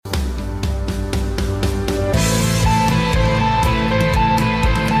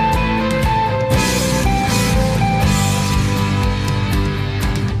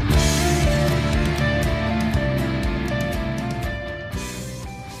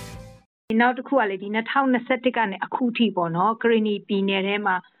နောက်တစ်ခုကလေဒီ2021ကနေအခုထိပေါ့နော်ကရင်နီပြည်နယ်ထဲ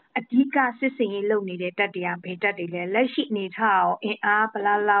မှာအဓိကစစ်စင်ရေးလုပ်နေတဲ့တပ်တွေကဘယ်တပ်တွေလဲလက်ရှိအနေထားအောင်အင်အားဘယ်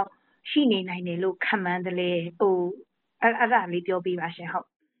လောက်ရှိနေနိုင်တယ်လို့ခံမှန်းတယ်လေအဲ့ဒါလေးပြောပြပါရှင်ဟုတ်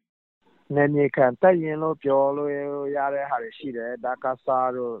နယ်မြေခံတက်ရင်လို့ပြောလို့ရတဲ့ဟာတွေရှိတယ်ဒါက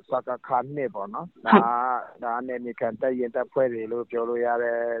စားတို့စကခန်းနေပေါ့နော်ဒါနယ်မြေခံတက်ရင်တက်ဖွဲ့တွေလို့ပြောလို့ရ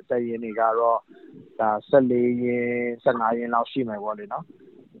တဲ့တက်ရင်တွေကတော့ဒါ14ရင်15ရင်လောက်ရှိမယ်ပေါ့လေနော်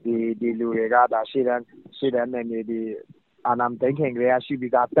ဒီလူတွေကဒါရှေ့တန်းနယ်မြေဒီအာနမ်တိန်ခင်ကလေးရှိ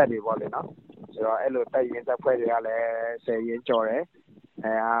ပြီးသားတက်တွေပေါ့လေနော်ဆိုတော့အဲ့လိုတက်ရင်တက်ဖွဲ့တွေကလည်း10ရင်ကျော်တယ်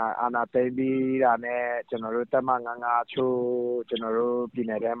အာနာသိမ်းပြီးတာနဲ့ကျွန်တော်တို့တက်မ55ချို့ကျွန်တော်တို့ပြည်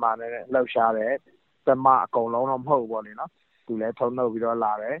နယ်ထဲမှာလည်းလှုပ်ရှားတယ်တက်မအကုန်လုံးတော့မဟုတ်ဘူးပေါ့လေနော်သူလည်းထုံနှုတ်ပြီးတော့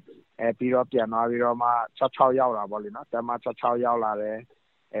လာတယ်ပြီးတော့ပြန်သွားပြီးတော့မှ66ရောက်လာပေါ့လေနော်တက်မ66ရောက်လာတယ်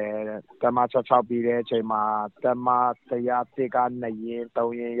တက်မ66ပြီးတဲ့အချိန်မှာတက်မ101က2ရင်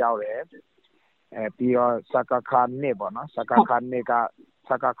3ရင်ရောက်တယ်ပြီးတော့စကခနှစ်ပေါ့နော်စကခနှစ်က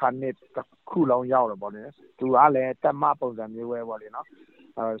စကခနှစ်ခုလုံးရောက်တယ်ပေါ့လေသူကလည်းတက်မပုံစံမျိုးပဲပေါ့လေနော်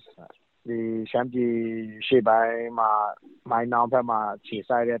ဒီရှမ်းပြည်ရှေ့ပိုင်းမှာမိုင်းနောင်ဘက်မှာခြေ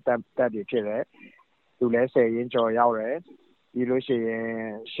ဆိုင်တဲ့တက်တွေဖြစ်တယ်သူလည်း10ရင်ကျော်ရောက်တယ်ပြီးလို့ရှိရင်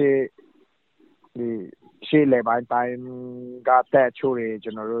ရှေ့လေပိုင်းကတက်ချိုးတွေ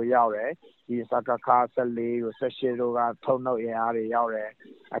ကျွန်တော်တို့ရောက်တယ်ဒီစကခ14ကို18တို့ကထုံနှုတ်အင်အားတွေရောက်တယ်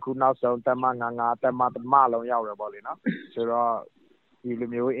အခုနောက်ဆုံးတက်မ55တက်မတစ်မလုံးရောက်တယ်ပေါ့လေနော်ဆိုတော့ဒီလို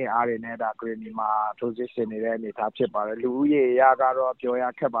မျိုးအင်အားတွေနဲ့ဒါဂရင်းနီမှာထိုးစစ်ဆင်နေတဲ့အနေအထားဖြစ်ပါတယ်လူဦးရေရကတော့ပြောရ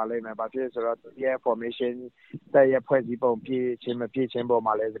ခက်ပါလိမ့်မယ်ဘာဖြစ်ဆိုတော့ဒီ information တဲ့ရဖွဲ့စည်းပုံပြည့်ချင်းမပြည့်ချင်းပေါ်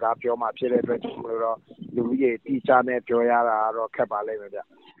မှာလည်းစကားပြောမှဖြစ်တဲ့အတွက်ကြောင့်လို့တော့လူဦးရေတိကျနဲ့ပြောရတာတော့ခက်ပါလိမ့်မယ်ဗျ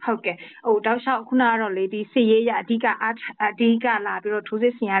ဟုတ်ကဲ့တောက်လျှောက်ခုနကတော့လေဒီစစ်ရေးရအဓိကလာပြီးတော့ထိုးစ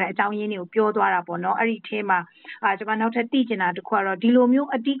စ်ဆင်ရတဲ့အကြောင်းရင်းတွေကိုပြောသွားတာပေါ့နော်အဲ့ဒီအထဲမှာကျွန်မနောက်ထပ်သိချင်တာတစ်ခုကတော့ဒီလိုမျိုး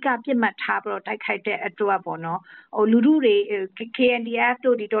အဓိကပြစ်မှတ်ထားပြီးတော့တိုက်ခိုက်တဲ့အတွက်ပေါ့နော်လူထုတွေ KNDF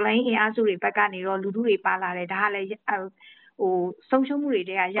တို့ဒီတော်လိုင်းအင်အားစုတွေဘက်ကနေတော့လူထုတွေပါလာတယ်ဒါကလည်းဆုံးရှုံးမှုတွေ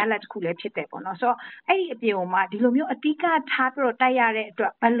တည်းကရလက်တစ်ခုလည်းဖြစ်တယ်ပေါ့နော်ဆိုတော့အဲ့ဒီအပြင်မှာဒီလိုမျိုးအဓိကထားပြီးတော့တိုက်ရတဲ့အတွ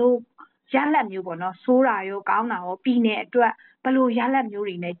က်ဘယ်လိုရလက်မျိုးပေါ့နော်ဆိုးတာရောကောင်းတာရောပြည်နယ်အတွက်ဘယ်လိုရလက်မျိုး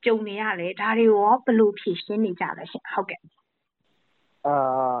တွေနဲ့ကြုံနေရလဲဒါတွေရောဘယ်လိုဖြေရှင်းနေကြလဲရှင်ဟုတ်ကဲ့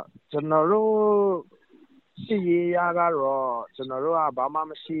ကျွန်တော်တို့စီရေးရကတော့ကျွန်တော်တို့ကဘာမှ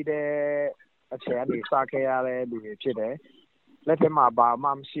မရှိတဲ့အချိန်ကနေစခဲ့ရတဲ့လူတွေဖြစ်တယ်လက်ထက်မှာဘာမှ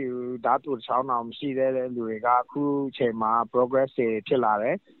မရှိဘူးဓာတ်တူချောင်းအောင်မရှိတဲ့လူတွေကအခုချိန်မှာ progress တွေဖြစ်လာတ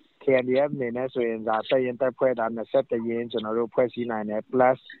ယ် KNDF အနေနဲ့ဆိုရင်ဒါတက်ရင်တက်ဖွဲ့တာ21ရင်ကျွန်တော်တို့ဖွဲ့စည်းနိုင်တယ်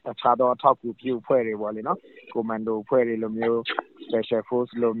plus တခြားသောအထောက်အကူပြုဖွဲ့တွေပေါ့လေနော် commando ဖွဲ့တွေလိုမျိုး special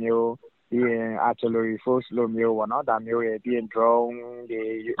force လိုမျိုးပြီးရင် artillery force လိုမျိုးပေါ့နော်ဒါမျိုးတွေပြီးရင် drone တွေ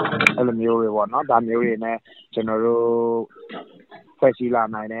အဲ့လိုမျိုးတွေပေါ့နော်ဒါမျိုးတွေနဲ့ကျွန်တော်တို့ဖွဲ့စည်းလာ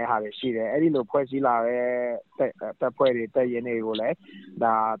နိုင်တဲ့ဟာတွေရှိတယ်အဲ့ဒီလိုဖွဲ့စည်းလာတဲ့တပ်ဖွဲ့တွေတပ်ရင်းတွေကိုလည်း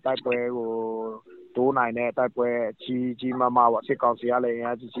ဒါတိုက်ပွဲကိုတိုးနိုင်တဲ့တိုက်ပွဲကြီးမားမားပေါ့စစ်ကောင်စီကလည်းအင်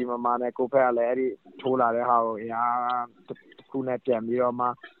အားကြီးမားမားနဲ့ကိုဖက်ကလည်းအဲ့ဒီထိုးလာတဲ့ဟာကိုအင်အားတစ်ခုနဲ့ပြန်ပြီးတော့မှ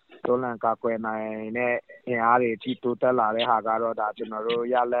တွန်းလှန်ကာကွယ်နိုင်တဲ့အင်အားတွေကြီးတိုးတက်လာတဲ့ဟာကတော့ဒါကျွန်တော်တို့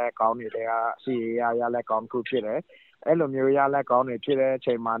ရလက်ကောင်းနေတဲ့စီရလက်ကောင်းခုဖြစ်တယ်အဲ့လိုမျိုးရလက်ကောင်းတွေဖြစ်တဲ့အ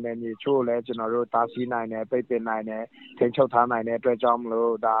ချိန်မှာလည်းမြေချို့လည်းကျွန်တော်တို့တားဆီးနိုင်တယ်ပိတ်ပင်နိုင်တယ်ထိန်းချုပ်ထားနိုင်တဲ့အတွက်ကြောင့်မ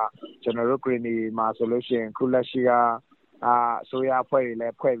လို့ဒါကျွန်တော်တို့ Green မှာဆိုလို့ရှိရင်ခုလက်ရှိကအစိုးရဖွဲ့တွေလ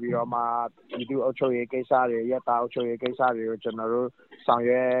ည်းဖွဲ့ပြီးတော့မှပြည်သူ့အုပ်ချုပ်ရေးကိစ္စတွေရပ်သားအုပ်ချုပ်ရေးကိစ္စတွေကိုကျွန်တော်တို့ဆောင်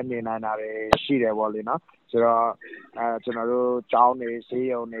ရွက်နေနိုင်တာတွေရှိတယ်ပေါ့လေနော်ဆိုတော့ကျွန်တော်တို့ကျောင်းတွေဆေး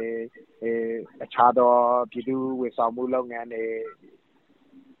ရုံတွေအခြားသောပြည်သူ့ဝန်ဆောင်မှုလုပ်ငန်းတွေ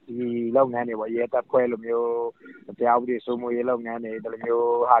ဒီလုပ်ငန်းတွေပေါ့ရဲတပ်ဖွဲ့လိုမျိုးတရားဥပဒေစိုးမိုးရေးလုပ်ငန်းတွေဒီလို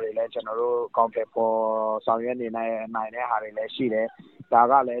မျိုးဟာတွေလည်းကျွန်တော်တို့ကောင်းတယ်ပေါ်ဆောင်ရွက်နေနိုင်တဲ့ဟာတွေလည်းရှိတယ်ဒါ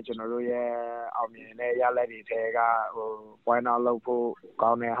ကလည်းကျွန်တော်တို့ရဲ့အောင်မြင်တဲ့ရလဒ်တွေထဲကpoint out လုပ်ဖို့ကော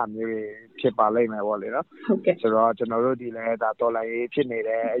င်းတဲ့ဟာမျိုးတွေဖြစ်ပါလိမ့်မယ်ပေါ့လေနော်ဟုတ်ကဲ့ဆိုတော့ကျွန်တော်တို့ဒီလည်းဒါတော်လိုင်းရေးဖြစ်နေတ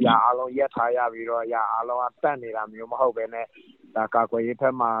ယ်အရာအလုံးရက်ထားရပြီးတော့အရာအလုံးကတက်နေတာမျိုးမဟုတ်ဘဲနဲ့ဒါကာကွယ်ရေးဘ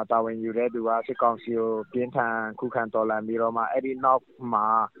က်မှာတာဝန်ယူတဲ့သူကစစ်ကောင်စီကိုပြင်းထန်ခုခံတော်လှန်ပြီးတော့မှအဲ့ဒီနောက်မှာ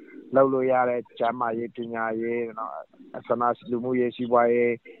လုပ်လို့ရတဲ့ကျန်းမာရေးပညာရေးနော်ဆန္ဒလူမှုရေးစီးပွား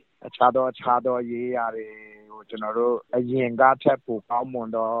ရေးအခြားသောရေးရာတွေကိုကျွန်တော်တို့အရင်ကထက်ပိုကောင်းမွန်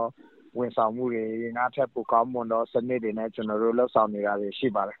တော့ဝန်ဆောင်မှုတွေငါထက်ပိုကောင်းမွန်တော့စနစ်တွေနဲ့ကျွန်တော်တို့လှုပ်ဆောင်နေတာတွေရှိ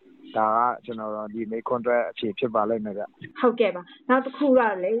ပါတယ်ဒါကကျွန်တော်တို့ဒီမေကွန်ထွက်အခြေဖြစ်ပါလိမ့်မယ်ဗျဟုတ်ကဲ့ပါနောက်တစ်ခုက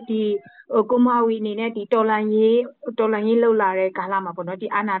လေဒီကိုမာဝီအနေနဲ့ဒီတော်လန်ရေးလှုပ်လာတဲ့ကာလမှာပေါ့နော်ဒီ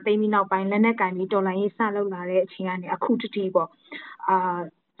အာနာသိမ့်ပြီးနောက်ပိုင်းလက်နက်ကင်ပြီးတော်လန်ရေးစလှုပ်လာတဲ့အချိန်ကနေအခုတတိပေါ့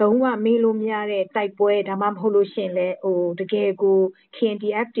လုံးဝမေးလို့မရတဲ့တိုက်ပွဲဒါမှမဟုတ်လို့ရှင်လဲတကယ်ကို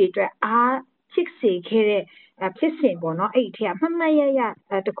KNDF တွေအတွက်အားဖြစ်စေခဲ့တဲ့ ဖြစ်စဉ်ပေါ့နော်အဲ့ထဲကမှတ်မှတ်ရရ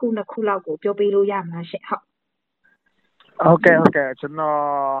တစ်ခုနှစ်ခုလောက်ကိုပြောပေးလို့ရမှာရှင်ဟုတ်ကျွန်တော်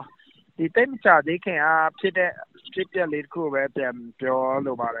ဒီတိတ်မကြသေးခင်ဖြစ်ပျက်လေးတစ်ခုပဲပြန်ပြော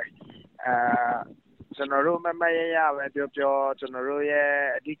လိုပါတယ်ကျွန်တော်တို့မရရပဲပြောကျွန်တော်တို့ရဲ့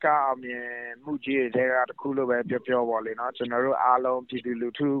အဓိကအောင်မြင်မှုကြီးတွေကတစ်ခုလိုပဲပြောပါလေနော်ကျွန်တော်တို့အားလုံးပြည်သူလူ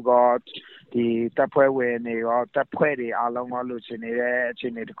ထုကဒီတပ်ဖွဲ့ဝင်တွေရောတပ်ဖွဲ့တွေအားလုံးကလူချင်းနေတဲ့အခြေ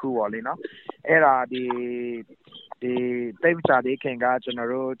အနေတစ်ခုပါလေနော်အဲ့ဒါဒီတိတ်မကြသေးခင်ကကျွန်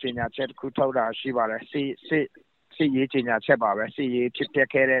တော်တို့ကြီးညာချက်တစ်ခုထုတ်တာရှိပါတယ်စစ်ရေးကြီးညာချက်ပါပဲစစ်ရေးဖြစ်ပျက်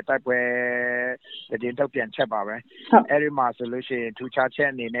ခဲ့တဲ့တိုက်ပွဲတင်ထုတ်ပြန်ချက်ပါပဲအဲ့ဒီမှာဆိုလို့ရှိရင်ထူးခြားချက်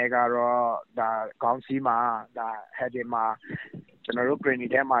အနေနဲ့ကတော့ဒါခေါင်းစည်းမှာဒါ heading မှာကျွန်တော်တို့ green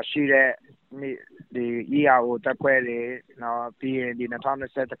ထဲမှာရှိတဲ့ဒီ ERO တပ်ဖွဲ့တွေနော်ပြီးရင်ဒီ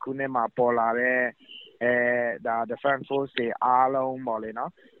2020ခုနှစ်မှာပေါ်လာတဲ့ဒါ Defense Force တွေအားလုံးပေါ့လေ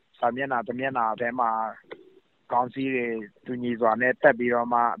နော်စာမျက်နှာတစ်မျက်နှာထဲမှာကောင်းစီးတွေတူညီစွာနဲ့တက်ပြီးတော့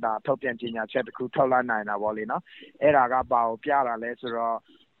မှဒါထုတ်ပြန်ကြေညာချက်တစ်ခုထုတ်လိုက်နိုင်တာပေါ့လေနော်အဲ့ဒါကဘာကိုပြတာလဲဆိုတော့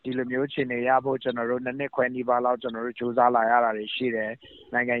ဒီလိုမျိုးအခြေအနေရဖို့ကျွန်တော်တို့နှစ်ခွဲနီးပါးလောက်ကျွန်တော်တို့စူးစမ်းလာရတာတွေရှိတယ်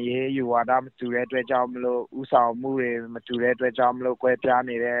နိုင်ငံရေးယူဝါဒမတူတဲ့အတွက်ကြောင့်မလို့ဥဆောင်မှုတွေမတူတဲ့အတွက်ကြောင့်မလို့ကွဲပြား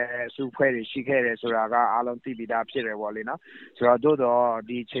နေတဲ့စုဖွဲ့တွေရှိခဲ့တယ်ဆိုတာကအားလုံးသိပြီးသားဖြစ်တယ်ပေါ့လေနော်ဆိုတော့တို့တော့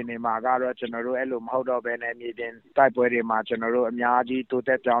ဒီအခြေအနေမှာကတော့ကျွန်တော်တို့အဲ့လိုမဟုတ်တော့ဘဲနဲ့မြေပြင်တိုက်ပွဲတွေမှာကျွန်တော်တို့အများကြီးတိုးတ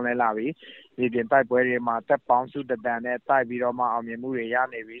က်ပြောင်းလဲလာပြီမြေပြင်တိုက်ပွဲတွေမှာတပ်ပေါင်းစုတန်နဲ့တိုက်ပြီးတော့မှအောင်မြင်မှုတွေရ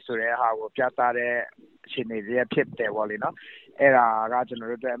နေပြီဆိုတဲ့ဟာကိုပြသတဲ့အခြေအနေတွေဖြစ်တယ်ပေါ့လေနော်အဲ့ဒါကကျွန်တော်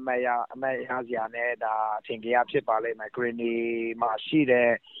တို့အတွက်အမတ်ရစရာနဲ့ဒါအထင်ကြီးဖြစ်ပါလိမ့်မယ် green မှာရှိတဲ့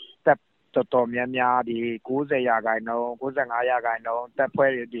တပ်တော်များများဒီ90% 95% တပ်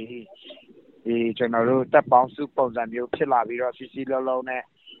ဖွဲ့တွေဒီကျွန်တော်တို့တပ်ပေါင်းစုပုံစံမျိုးဖြစ်လာပြီးတော့စီစီလုံးလုံးနဲ့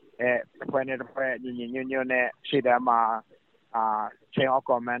အဖွဲ့နဲ့တစ်ဖွဲ့ညီညွတ်နဲ့ရှေ့တန်းမှာchain of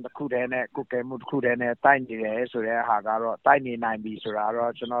command တစ်ခုတည်းနဲ့ကုကဲမှုတစ်ခုတည်းနဲ့တိုက်နေတယ်ဆိုတဲ့ဟာကတော့တိုက်နေနိုင်ပြီဆိုတာ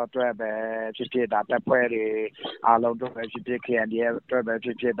တော့ကျွန်တော်အတွက်ပဲဖြစ်ဒါတပ်ဖွဲ့တွေအားလုံးတို့ပဲဖြစ် KNDF အတွက်ပဲ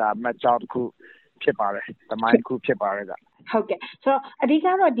ဖြစ်ဒါမှတ်ကြောက်တစ်ခုဖြစ်ပါတယ်တမိုင်းတစ်ခုဖြစ်ပါတယ်ကဟုတ်ကဲ့ဆိုတော့အဓိက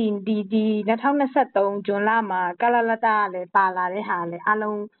တော့ဒီ2023ဇွန်လမှာကလလတလည်းပါလာတဲ့ဟာလည်းအား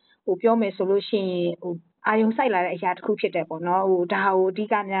လုံးပြောမယ်ဆိုလို့ရှိရင်အာယုံစိုက်လာတဲ့အရာတစ်ခုဖြစ်တယ်ပေါ့နော်ဒါကိုအဓိ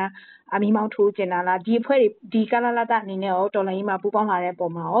ကများအမီမောင်းထိုးကျင်တာလားဒီအဖွဲ့တွေဒီကလလတအနေနဲ့ရောတော်လိုင်းကြီးမှာပူးပေါင်းလာတဲ့ပုံ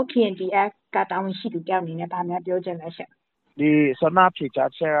မှာရော KNDF ကတာဝန်ရှိသူတယောက်အနေနဲ့ဗာများပြောချင်လဲရှင့်ဒီဆန္ဒဖြေချ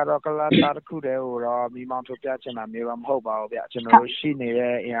ချက်ကတော့ကလတာတစ်ခုတည်းကိုတော့မိမောင်းထုတ်ပြချင်တာမျိုးတော့မဟုတ်ပါဘူးဗျကျွန်တော်တို့ရှိနေ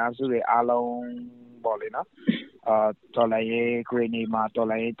တဲ့အင်အားစုတွေအားလုံးပေါ့လေနော်တော်လိုင်းရေး green မှာတော်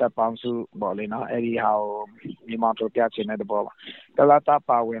လိုင်းရေးတပ်ပေါင်းစုပေါ့လေနော်အဲ့ဒီဟာကိုမိမောင်းထုတ်ပြချင်တဲ့သဘောပါကလတာ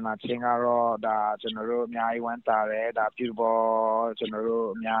ပါဝင်လာခြင်းကတော့ဒါကျွန်တော်တို့အများကြီးဝမ်းသာတယ်ဒါပြုပေါ်ကျွန်တော်တို့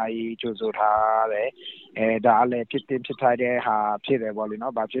အများကြီးကြိုဆိုထားတယ်ဒါလည်းဖြစ်ထိုက်တဲ့ဟာဖြစ်တယ်ပေါ့လေ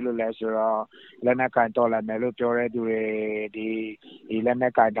နော်ဘာဖြစ်လို့လဲဆိုတော့လက်နက်ကင်တော်လာမယ်လို့ပြောတဲ့သူတွေဒီလက်န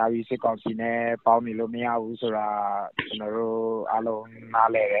က်ကင်ထားပြီးစစ်ကောင်စီနဲ့ပေါင်းနေလို့မရဘူးဆိုတာကျွန်တော်တို့အားလုံး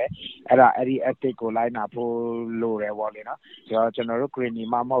နားလဲတယ်အဲ့ဒီ ethic ကိုလိုက်နာဖို့လိုတယ်ပေါ့လေနော်ဆိုတော့ကျွန်တော်တို့ green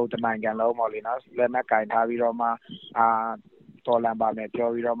မှမဟုတ်တနိုင်ငံလုံးပေါ့လေနော်လက်နက်ကင်ထားပြီးတော့မှတော်လန်ပါမယ်ပြော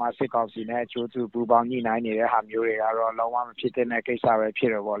ပြီးတော့မှစစ်ကောင်စီနဲ့အကျိုးတူပူပေါင်းညှိနှိုင်းနေတဲ့ဟာမျိုးတွေကတော့လုံးဝမဖြစ်တဲ့ကိစ္စပဲဖြ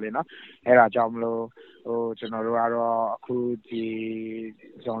စ်တယ်ပေါ့လေနော်အဲ့ဒါကြောင့်မလို့ကျွန်တော်တို့ကတော့အခုဒီ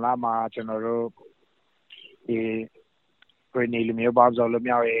ဇွန်လမှာကျွန်တော်တို့ဒီ green လူမျိုးပေါင်းစုံလူ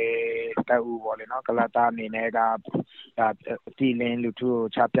မျိုးရေးတက်ဦးပေါ့လေနော်ကလတာအနေနဲ့ကဒါတီလင်းလူထုကို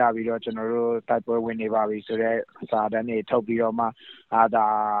ချပြပြီးတော့ကျွန်တော်တို့တိုက်ပွဲဝင်နေပါပြီဆိုတော့စာတန်းတွေထုတ်ပြီးတော့မှဒါ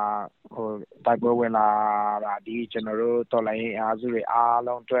တိုက်ပွဲဝင်လာတာဒီကျွန်တော်တို့တော်လိုင်းအားစုတွေအား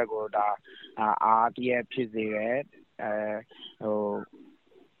လုံးအတွက်ကိုဒါအားတည်းဖြစ်စေတယ်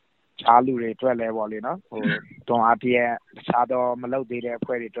ချားလူတွေအတွက်လည်းပေါ့လေနော်တွန်းအားတည်းတခြားတော့မလုပ်သေးတဲ့အ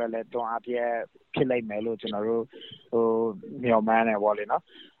ဖွဲ့တွေအတွက်လည်းတွန်းအားတည်းဖြစ်လိုက်မယ်လို့ကျွန်တော်တို့မျှော်မှန်းတယ်ပေါ့လေနော်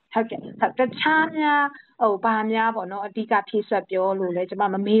ဟုတ်ကဲ့တခြားများဘာများပေါ့နော်အဓိကဖြည့်ဆွတ်ပြောလို့လဲကျွန်မ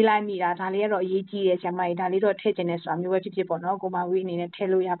မမေးလိုက်မိတာဒါလေးကတော့အရေးကြီးတယ်ဆရာမကြီးဒါလေးတော့ထည့်ချင်တယ်ဆိုတာမျိုးပဲဖြစ်ပေါ့နော်ကိုမဝီအနေနဲ့ထည့်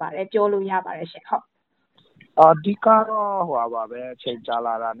လို့ရပါတယ်ပြောလို့ရပါတယ်ရှင်ဟုတ်အဓိကတော့ပါပဲချိန်ကြာ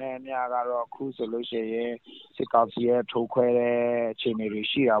လာတာနဲ့အများကတော့အခုဆိုလို့ရှိရင်စစ်ကောင်စီရဲ့ထိုးခွဲတဲ့အခြေအနေတွေ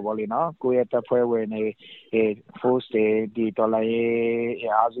ရှိတာပေါ့လေနော်ကိုယ့်ရဲ့တပ်ဖွဲ့ဝင်တွေforce တွေဒီတော်လိုင်း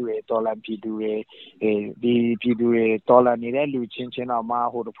ရေးအားစုတွေတော်လိုင်းပြည်သူတွေဒီပြည်သူတွေတော်လိုင်းနေတဲ့လူချင်းတော့မှ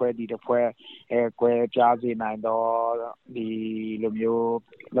ဟိုတစ်ဖွဲ့ဒီတစ်ဖွဲ့ကွဲပြားစေနိုင်တော့ဒီလိုမျိုး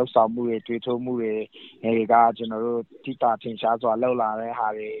လောက်ဆောင်မှုတွေတွေးထိုးမှုတွေကကျွန်တော်တို့တိတာထင်ရှားစွာလောက်လာတဲ့ဟာ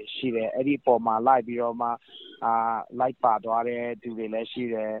တွေရှိတယ်အဲ့ဒီပုံမှာလိုက်ပြီးတော့မှလိုက်ပါသွားတဲ့သူတွေလည်းရှိ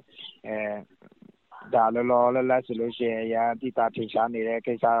တယ် ဒါလောလောလတ်လတ်ဆိုလို့ရှိရင်ရန်တိတာထင်ရှားနေတဲ့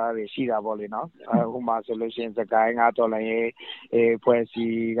ကိစ္စတွေရှိတာပေါ့လေနော်ဥပမာဆိုလို့ရှိရင်စကိုင်းကတော်လည်းဖွဲ့စ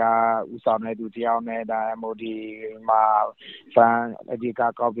ည်းကဥဆောင်တဲ့သူတယောက်နဲ့ဒါ MOD မှာဖန်အဒီက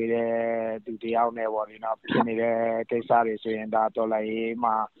ကောက်ပြီးတဲ့သူတယောက်နဲ့ပေါ့လေနော်ဖြစ်နေတဲ့ကိစ္စတွေဆိုရင်ဒါတော်လည်း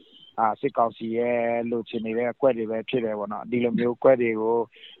မှာစစ်ကောင်စီရဲ့လိုချင်နေတဲ့အကွက်တွေပဲဖြစ်တယ်ပေါ့နော်ဒီလိုမျိုးကွက်တွေကို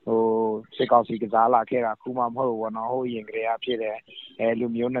စစ်ကောင်စီကစားလာခဲ့တာခုမှမဟုတ်ဘူးပေါ့နော်ဟိုရင်ကလေးကဖြစ်တယ်လူ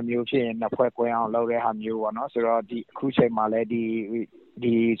မျိုးနှမျိုးဖြစ်ရင်နှစ်ဖွဲ့ကွဲအောင်လုပ်တဲ့ဟာမျိုးပေါ့နော်ဆိုတော့ဒီအခုချိန်မှာလည်း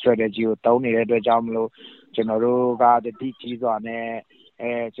ဒီ strategy ကိုတုံးနေတဲ့အတွက်ကြောင့်မလို့ကျွန်တော်တို့ကတတိကြီးစွာနဲ့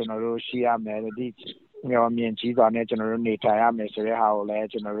ကျွန်တော်တို့ရှိရမယ်တတိမျောမြင်ကြီးစွာနဲ့ကျွန်တော်တို့နေထိုင်ရမယ်ဆိုတဲ့ဟာကိုလည်း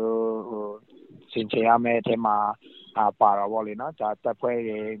ကျွန်တော်တို့စင်ချရမယ်အထက်မှာပါတော့ဗောလေနော်ဒါတပ်ဖွဲ့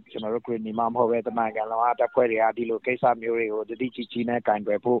တွေကျွန်တော်တို့ကိုညီမမဟုတ်ပဲတမန်ကန်လောတပ်ဖွဲ့တွေကဒီလိုကိစ္စမျိုးတွေကိုတတိကြီးကြီးနဲ့ကင်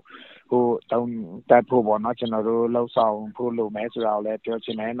တွယ်ဖို့တုံးတက်ဖို့ဗောနော်ကျွန်တော်တို့လှုပ်ဆောင်ဖို့လိုမယ်ဆိုတာကိုလည်းပြောချ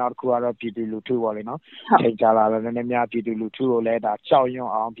င်တယ်နောက်တစ်ခုကတော့ပြည်သူလူထုဗောလေနော်ချိန်ကြလာတော့နည်းနည်းများပြည်သူလူထုကိုလည်းဒါကြောက်ရွံ့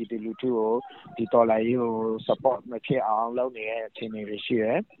အောင်ပြည်သူလူထုကိုဒီတော်လိုင်းကို support မဖြစ်အောင်လုပ်နေတဲ့အခြေအနေတွေရှိတ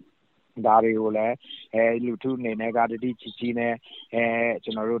ယ်ဒါတွေကိုလည်းလူထုအနေနဲ့ကတတိကြီးကြီးနဲ့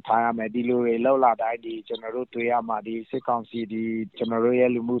ကျွန်တော်တို့ထားရမယ်ဒီလိုတွေလောက်လာတိုင်းဒီကျွန်တော်တို့တွေ့ရမှာဒီစစ်ကောင်စီဒီကျွန်တော်တို့ရဲ့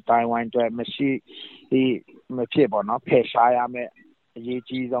လူမှုတိုင်းဝိုင်းအတွက်မရှိဒီမဖြစ်ပေါ့နော်ဖယ်ရှားရမယ်အရေး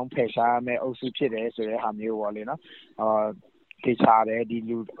ကြီးဆုံးဖယ်ရှားရမယ်အုပ်စုဖြစ်တယ်ဆိုတဲ့ဟာမျိုးပေါ့လေနော်ခေချာတယ်ဒီ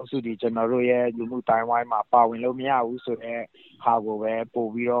လူအုပ်စုဒီကျွန်တော်တို့ရဲ့လူမှုတိုင်းဝိုင်းမှာပါဝင်လို့မရဘူးဆိုတဲ့ဟာကိုပဲပို့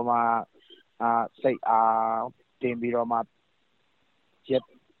ပြီးတော့မှစိတ်အားတင်ပြီးတော့မှ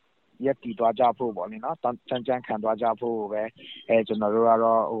ရက်တည်သွားကြဖို့ပေါ့လေနော်တန်းချမ်းခံသွားကြဖို့ပဲကျွန်တော်တို့က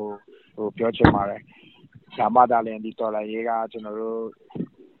တော့ပြောချင်ပါတယ်ဒါမှသာလည်းဒီတော်လာရေးကကျွန်တော်တို့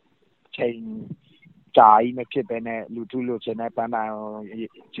ချိန်ကြာကြီးမဖြစ်ဘဲနဲ့လူထုလိုချင်တဲ့ပန်းတိုင်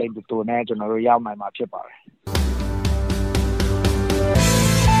ချိန်တူနဲ့ကျွန်တော်တို့ရောက်နိုင်မှာဖြစ်ပါတယ်